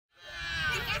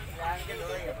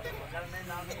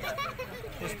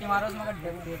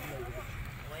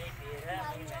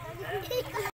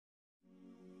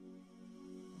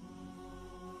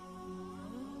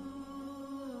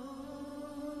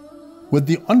With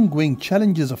the ongoing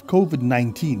challenges of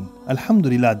COVID-19,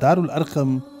 Alhamdulillah, Darul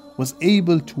Arqam was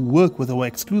able to work with our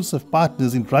exclusive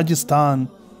partners in Rajasthan,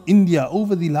 India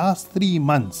over the last 3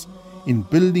 months in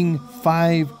building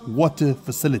 5 water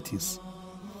facilities.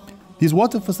 These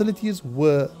water facilities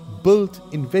were built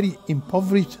in very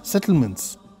impoverished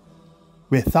settlements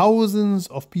where thousands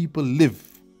of people live.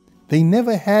 They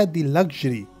never had the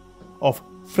luxury of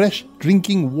fresh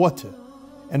drinking water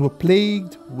and were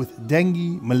plagued with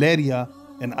dengue, malaria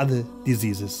and other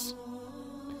diseases.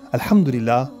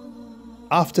 Alhamdulillah,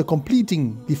 after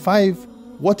completing the 5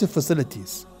 water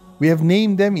facilities, we have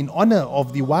named them in honor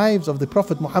of the wives of the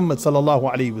Prophet Muhammad sallallahu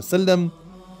alaihi wasallam: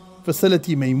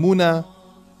 Facility Maymuna,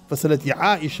 Facility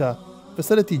Aisha,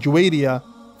 Facility Juwayriya,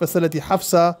 Facility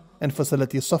Hafsa and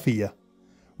Facility Safiya.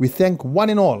 We thank one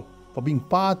and all for being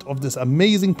part of this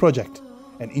amazing project,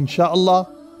 and inshallah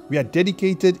we are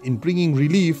dedicated in bringing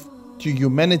relief to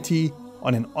humanity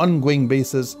on an ongoing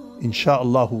basis,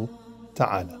 inshallah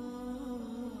ta'ala.